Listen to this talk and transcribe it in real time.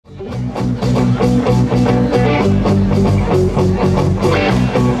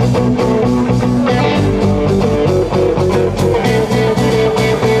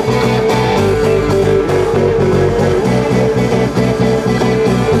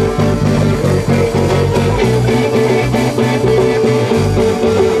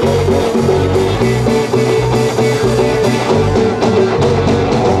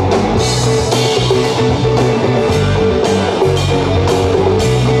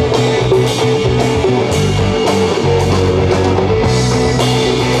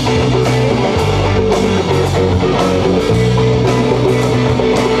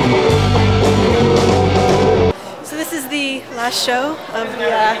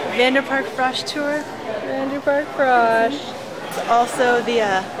Vanderpark Frosh tour. Vanderpark Frosh. It's also the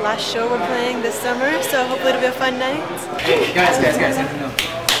last show we're playing this summer, so hopefully it'll be a fun night. Hey, guys, I don't know.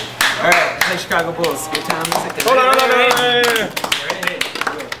 Alright, play Chicago Bulls. Good time music. Hold on.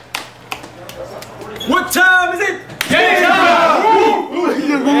 What time is it? Game time!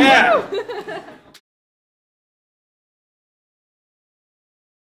 Yeah!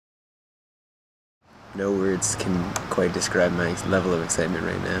 No words can quite describe my level of excitement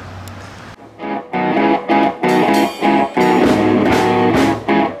right now.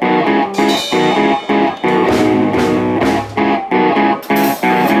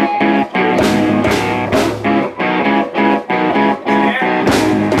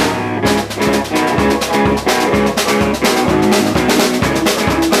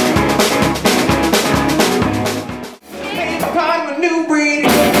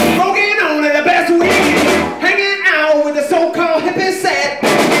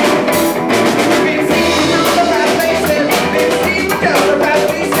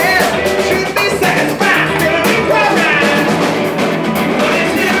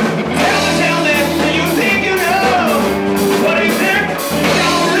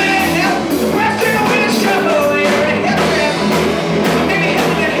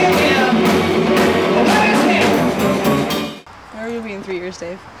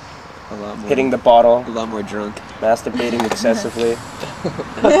 Dave? A lot more. Hitting the bottle. A lot more drunk. Masturbating excessively.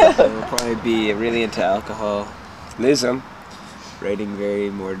 I'll probably be really into alcohol. Lism. Writing very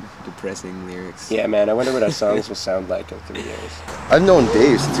more depressing lyrics. Yeah, man, I wonder what our songs will sound like in 3 years. I've known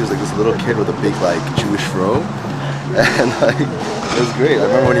Dave since he was like this little kid with a big like Jewish fro, and like it was great. I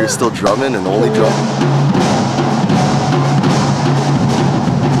remember when he was still drumming and only drumming.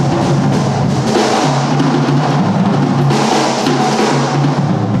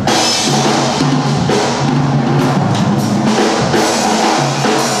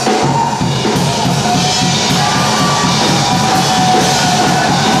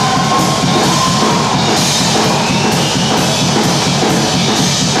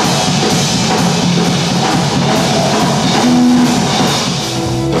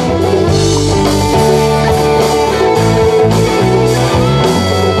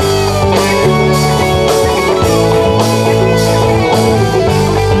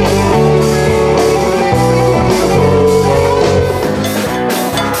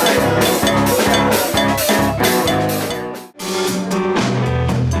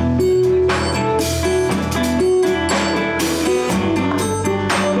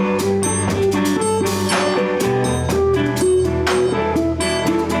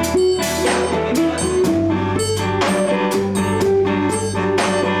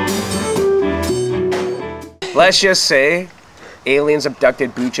 Let's just say aliens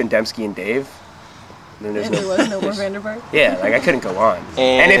abducted Booch and Dembski and Dave. Then there was no more Vanderpark? Yeah, like I couldn't go on.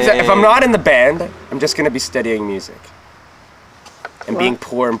 And if I'm not in the band, I'm just going to be studying music. And being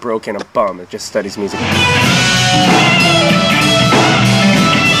poor and broke and a bum that just studies music.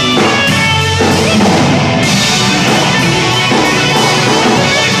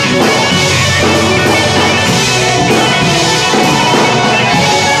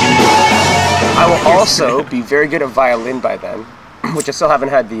 I will also be very good at violin by then, which I still haven't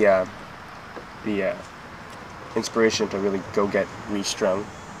had the inspiration to really go get restrung.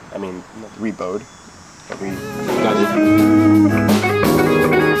 I mean, rebowed. But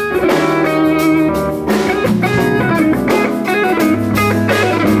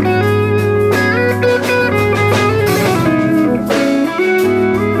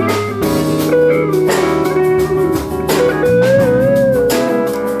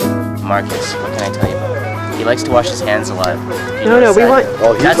Marcus, what can I tell you about him? He likes to wash his hands a lot. No, we want...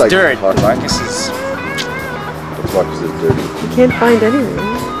 Oh, he's that's like dirt. Marcus is... Marcus is dirty. You can't find anything.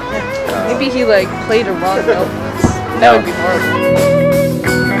 Maybe he like played a wrong note once. That would be horrible.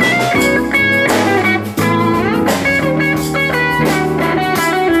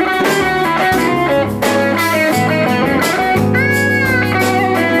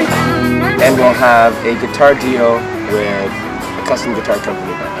 And we'll have a guitar deal with a custom guitar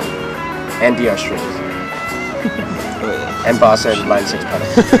company by then. And DR strings. And Bossa and Line 6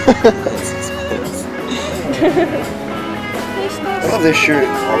 pedals. I love this shirt.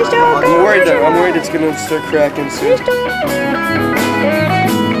 I'm worried it's gonna start cracking soon.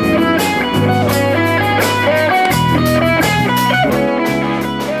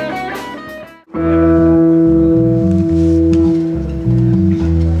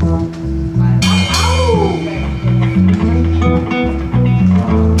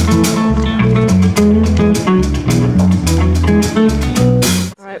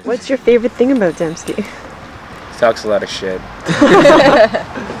 Alright, what's your favorite thing about Dembski? Talks a lot of shit.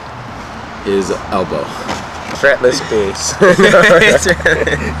 his elbow. Fretless bass.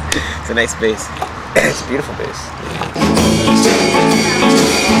 It's a nice bass. It's a beautiful bass.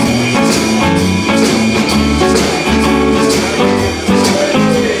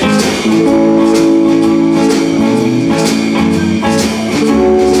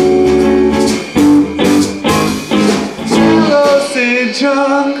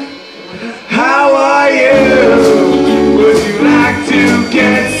 How are you? Would you like to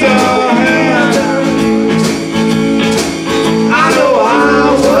get some help? I know I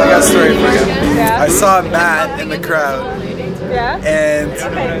would. I got a story for you. Yeah. I saw Matt in the crowd, Yeah? and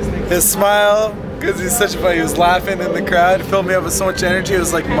his smile, because he's such a funny, he was laughing in the crowd, filled me up with so much energy. It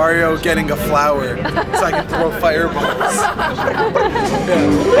was like Mario getting a flower, so I could throw fireballs.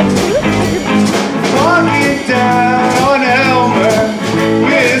 Walking down Elmer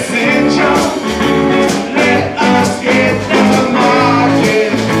with St. John, let us hit the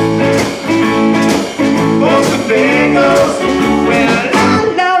market. For the bagels, well, I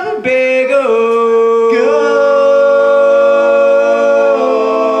love a bagel.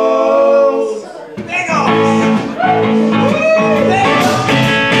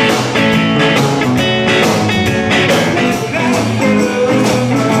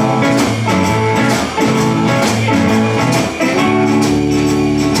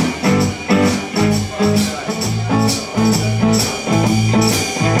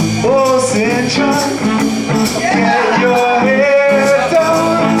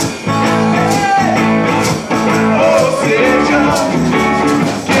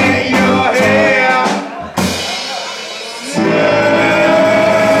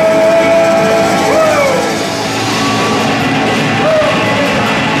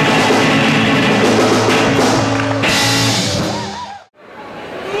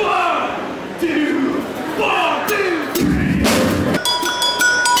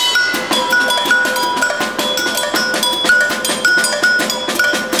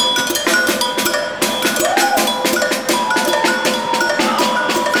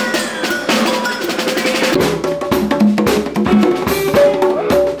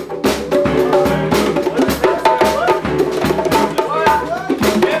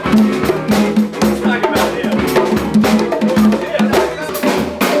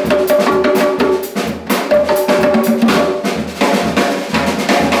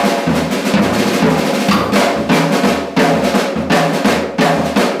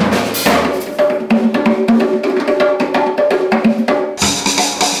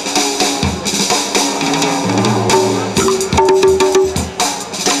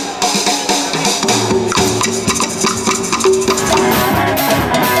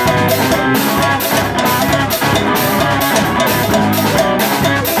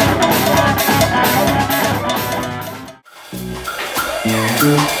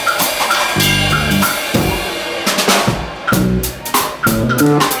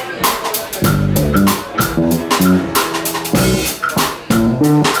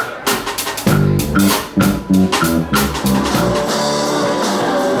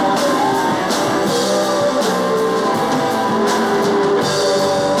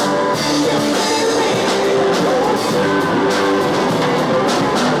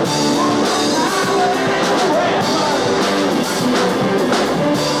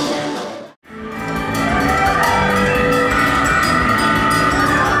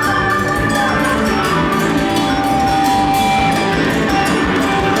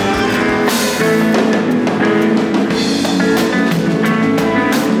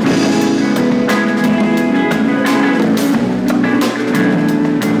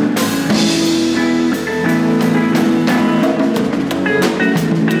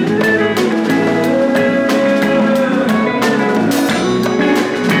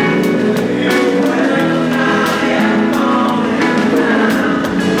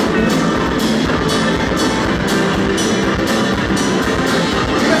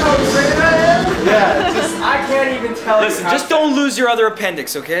 Listen, just don't lose your other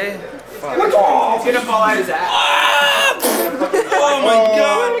appendix, okay? Fuck. It's gonna fall out his ass. Oh my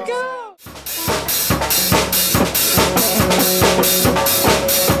god!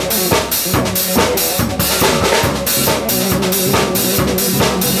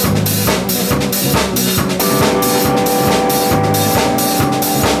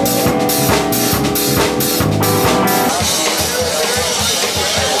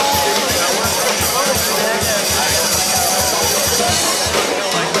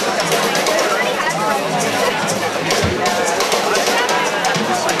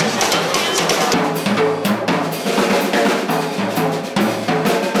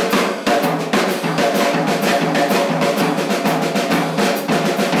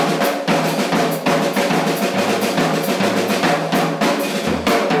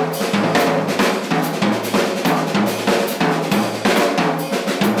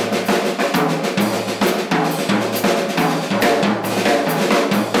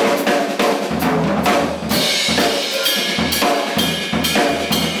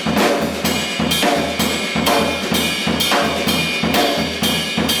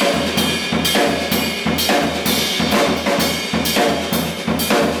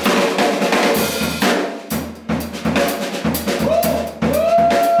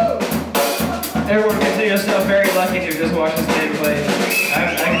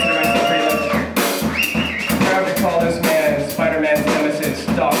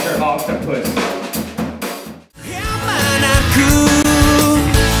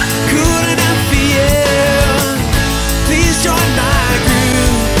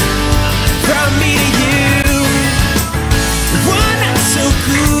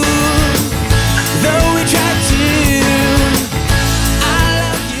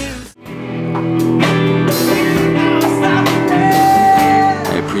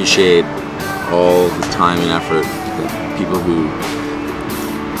 appreciate all the time and effort that people who,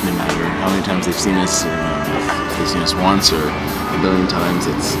 no matter how many times they've seen us, or if they've seen us once or a billion times,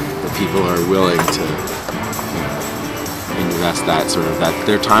 it's that people are willing to invest that sort of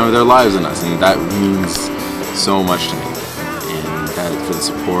their time of their lives in us, and that means so much to me. And that for the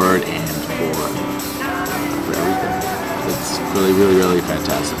support and for everything, it's really, really, really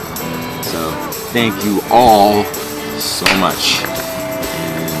fantastic. So thank you all so much.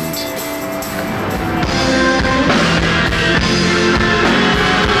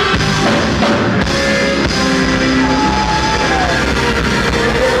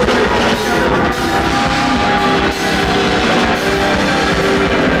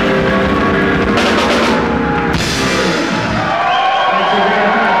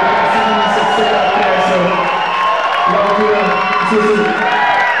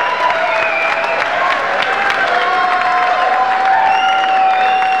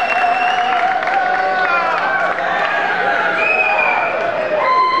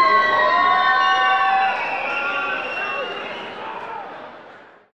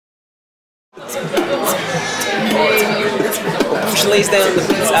 Lays down the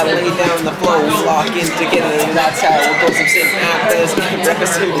beats, I lay down the flow, we lock in together, and that's how it goes. I'm sitting out this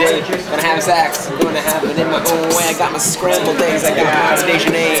breakfast today, gonna have Zach's, gonna have it in my own way. I got my scrambled eggs, I got my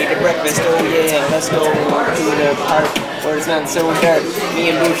station A to breakfast, oh yeah, let's go to the park where it's not so dark.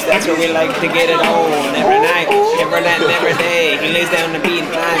 Me and Boosh, that's where we like to get it on, every night and every day. He lays down the beat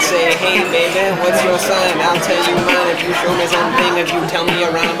and I say, hey baby, what's your sign? I'll tell you mine if you show me something, if you tell me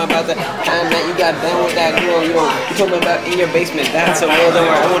a rhyme about the time that you got down with that girl, you told me about in your basement. That's a world where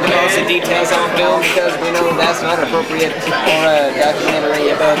I won't divulge the details on film because we know that's not appropriate for a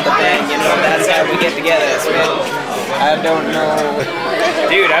documentary about the band. You know, that's how we get together. So I don't know.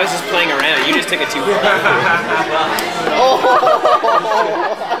 Dude, I was just playing around. You just took it too far.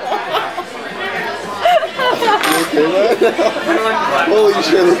 Holy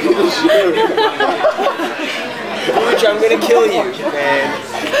shit, look at this shit. Which I'm gonna kill you, man.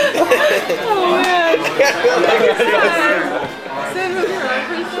 Oh man.